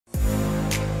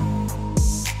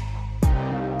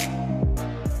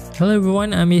Hello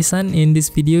everyone, I'm Isan. In this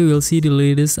video, you'll see the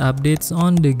latest updates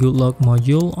on the GoodLock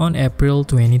module on April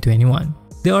 2021.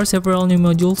 There are several new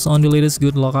modules on the latest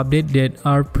GoodLock update that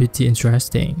are pretty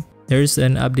interesting. There's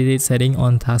an updated setting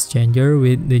on task changer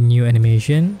with the new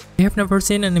animation. We have never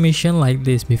seen an animation like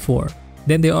this before.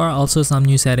 Then there are also some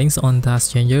new settings on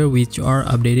task changer which are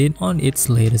updated on its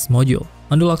latest module.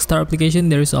 On the Lockstar application,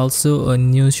 there is also a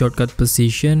new shortcut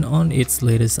position on its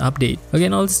latest update. Okay,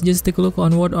 now let's just take a look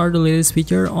on what are the latest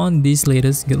features on this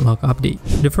latest GoodLock update.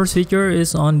 The first feature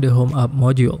is on the Home App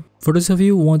module. For those of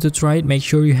you who want to try it, make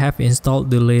sure you have installed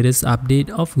the latest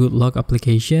update of GoodLock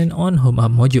application on Home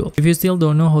App module. If you still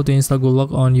don't know how to install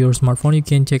GoodLock on your smartphone, you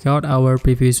can check out our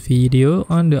previous video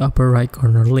on the upper right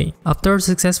corner link. After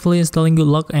successfully installing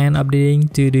GoodLock and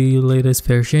updating to the latest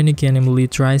version, you can immediately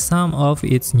try some of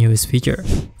its newest features.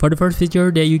 For the first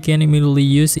feature that you can immediately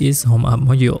use is Home App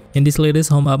module. In this latest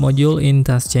Home App module in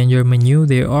Task Changer menu,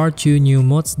 there are two new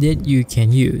modes that you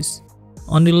can use.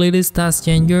 On the latest Task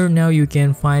Changer, now you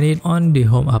can find it on the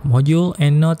Home App module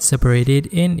and not separated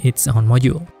in its own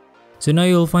module. So now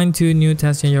you'll find two new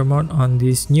Task Changer modes on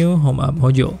this new Home App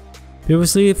module.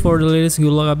 Previously, for the latest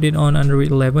GoodLock update on Android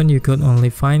 11, you could only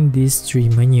find these three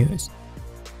menus.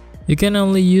 You can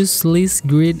only use list,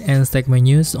 grid, and stack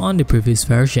menus on the previous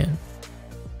version.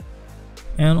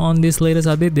 And on this latest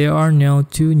update, there are now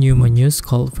two new menus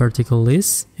called vertical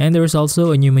list, and there is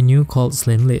also a new menu called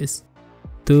slim list.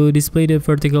 To display the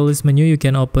vertical list menu, you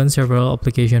can open several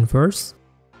applications first.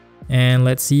 And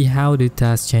let's see how the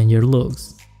task changer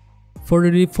looks. For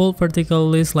the default vertical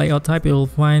list layout type, you will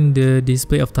find the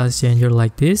display of task changer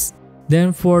like this.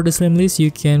 Then for the slim list,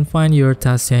 you can find your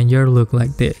task changer look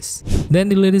like this. Then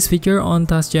the latest feature on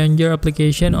task changer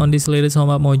application on this latest Home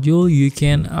App module, you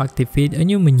can activate a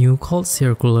new menu called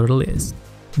circular list.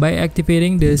 By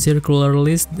activating the circular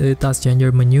list, the task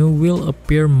changer menu will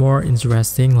appear more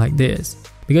interesting like this,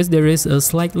 because there is a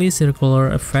slightly circular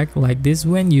effect like this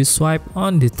when you swipe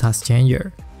on the task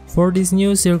changer. For this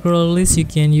new circular list, you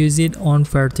can use it on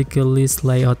vertical list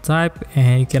layout type,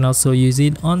 and you can also use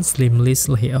it on slim list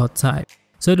layout type.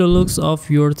 So the looks of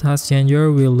your task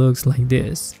changer will look like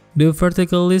this. The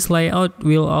vertical list layout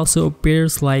will also appear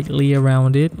slightly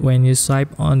rounded when you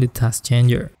swipe on the task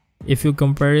changer. If you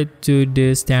compare it to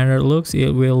the standard looks, it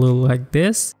will look like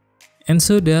this. And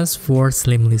so does for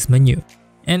slim list menu.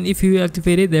 And if you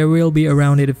activate it, there will be a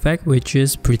rounded effect, which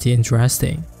is pretty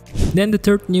interesting. Then the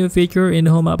third new feature in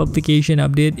the Home App application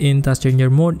update in Task Changer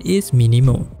mode is Mini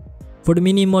Mode. For the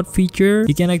Mini Mode feature,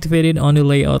 you can activate it on the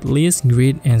layout list,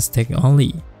 grid, and stack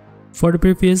only. For the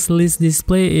previous list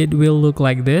display, it will look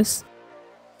like this.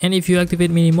 And if you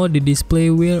activate Mini Mode, the display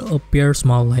will appear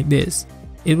small like this.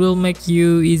 It will make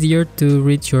you easier to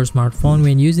reach your smartphone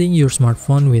when using your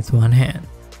smartphone with one hand.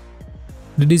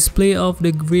 The display of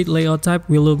the grid layout type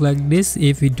will look like this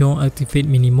if you don't activate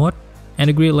Mini Mode, and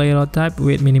the grid layout type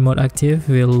with Mini Mode active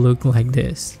will look like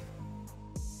this.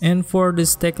 And for the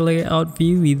stack layout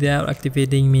view without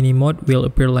activating Mini Mode will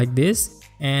appear like this,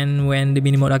 and when the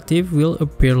Mini Mode active will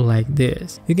appear like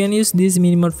this. You can use this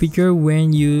Mini Mode feature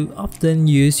when you often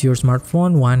use your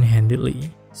smartphone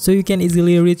one-handedly. So you can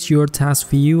easily reach your task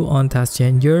view on Task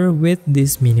Changer with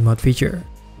this Mini Mode feature.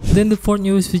 Then the fourth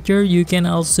newest feature, you can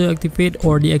also activate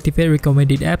or deactivate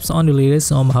recommended apps on the latest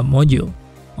Home App module.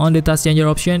 On the Task Changer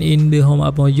option in the Home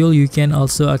App module, you can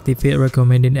also activate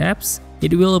recommended apps.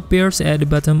 It will appear at the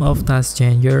bottom of Task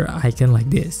Changer icon like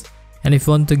this. And if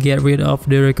you want to get rid of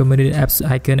the recommended apps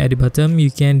icon at the bottom,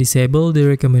 you can disable the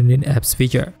recommended apps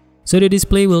feature. So the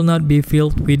display will not be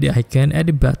filled with the icon at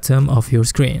the bottom of your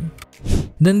screen.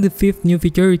 Then the fifth new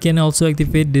feature, you can also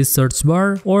activate the search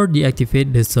bar or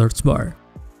deactivate the search bar.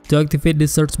 To activate the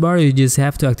search bar, you just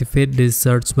have to activate the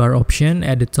search bar option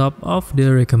at the top of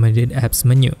the recommended apps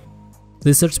menu.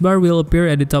 The search bar will appear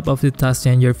at the top of the Task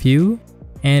Changer view,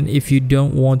 and if you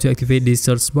don't want to activate the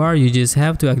search bar, you just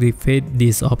have to activate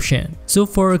this option. So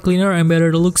for a cleaner and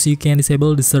better looks, you can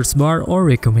disable the search bar or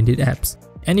recommended apps,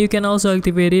 and you can also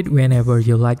activate it whenever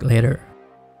you like later.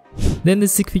 Then the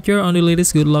sixth feature on the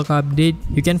latest GoodLock update,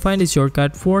 you can find the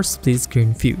shortcut for split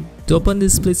screen view. To open the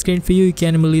split screen view, you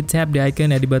can immediately tap the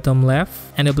icon at the bottom left,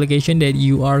 and the application that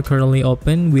you are currently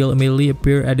open will immediately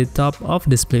appear at the top of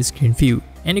the split screen view,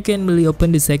 and you can immediately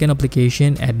open the second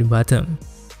application at the bottom.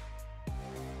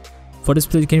 For the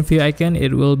split screen view icon,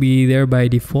 it will be there by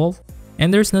default,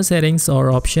 and there's no settings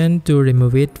or option to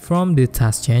remove it from the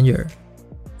Task Changer.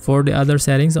 For the other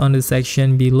settings on the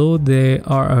section below, they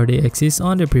already exist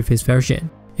on the previous version.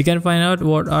 You can find out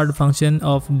what are the functions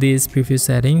of these previous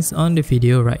settings on the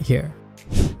video right here.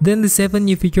 Then the seventh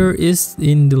new feature is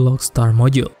in the Lockstar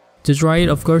module. To try it,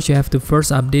 of course, you have to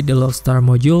first update the Lockstar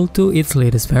module to its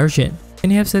latest version. When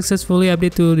you have successfully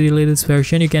updated to the latest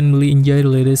version, you can really enjoy the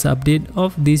latest update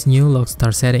of these new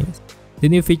Lockstar settings. The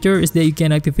new feature is that you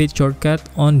can activate shortcut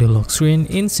on the lock screen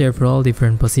in several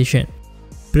different positions.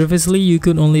 Previously, you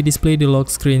could only display the lock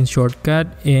screen shortcut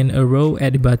in a row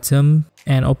at the bottom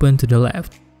and open to the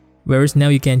left, whereas now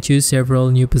you can choose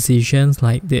several new positions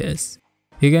like this.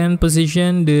 You can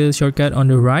position the shortcut on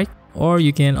the right, or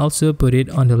you can also put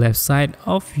it on the left side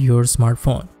of your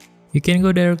smartphone. You can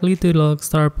go directly to the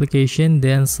Lockstar application,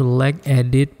 then select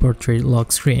Edit Portrait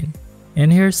Lock Screen.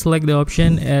 And here select the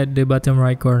option at the bottom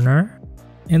right corner.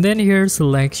 And then here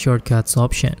select Shortcuts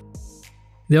option.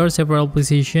 There are several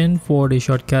positions for the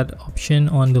shortcut option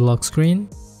on the lock screen.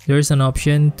 There is an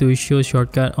option to show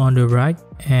shortcut on the right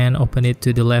and open it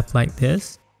to the left like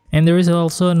this. And there is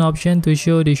also an option to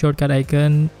show the shortcut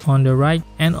icon on the right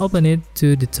and open it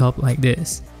to the top like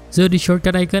this. So the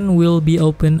shortcut icon will be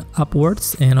open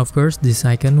upwards, and of course this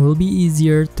icon will be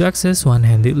easier to access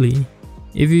one-handedly.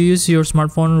 If you use your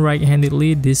smartphone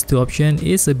right-handedly, this two option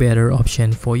is a better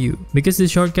option for you because the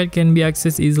shortcut can be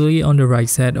accessed easily on the right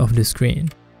side of the screen.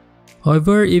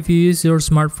 However, if you use your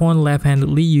smartphone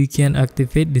left-handedly, you can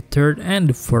activate the third and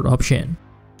the fourth option.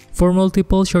 For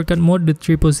multiple shortcut mode, the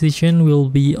three position will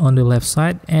be on the left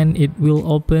side and it will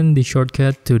open the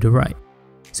shortcut to the right.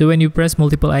 So when you press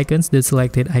multiple icons, the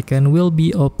selected icon will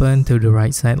be open to the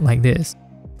right side like this.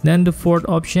 Then the fourth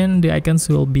option, the icons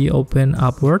will be open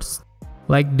upwards,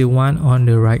 like the one on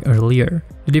the right earlier.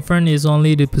 The difference is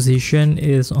only the position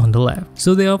is on the left.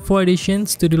 So there are 4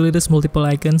 additions to the latest multiple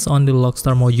icons on the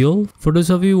Lockstar module. For those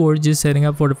of you who are just setting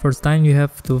up for the first time, you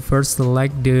have to first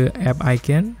select the app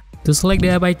icon. To select the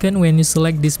app icon, when you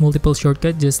select this multiple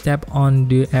shortcut, just tap on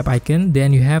the app icon.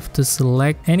 Then you have to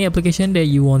select any application that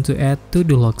you want to add to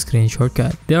the lock screen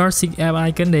shortcut. There are 6 app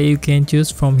icons that you can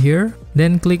choose from here.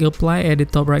 Then click apply at the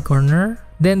top right corner.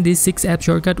 Then this 6 app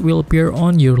shortcut will appear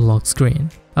on your lock screen.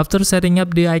 After setting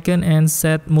up the icon and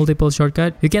set multiple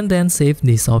shortcut, you can then save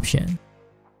this option.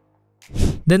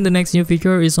 Then the next new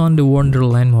feature is on the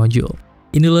Wonderland module.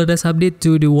 In the latest update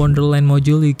to the Wonderland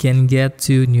module, you can get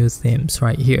 2 new themes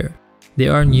right here.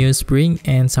 There are new spring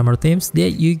and summer themes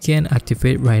that you can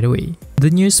activate right away. The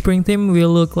new spring theme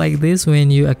will look like this when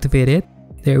you activate it.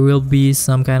 There will be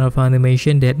some kind of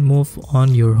animation that move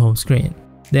on your home screen.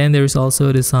 Then there is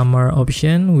also the summer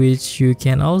option, which you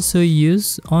can also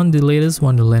use on the latest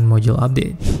Wonderland module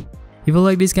update. If you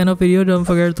like this kind of video, don't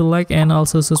forget to like and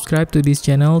also subscribe to this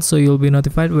channel so you'll be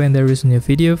notified when there is a new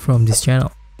video from this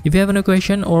channel. If you have any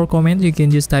question or comment, you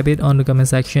can just type it on the comment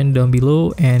section down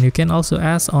below, and you can also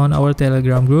ask on our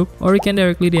Telegram group, or you can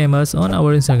directly DM us on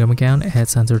our Instagram account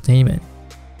 @Sansertainment.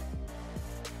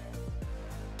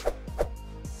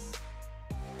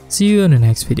 See you in the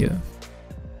next video.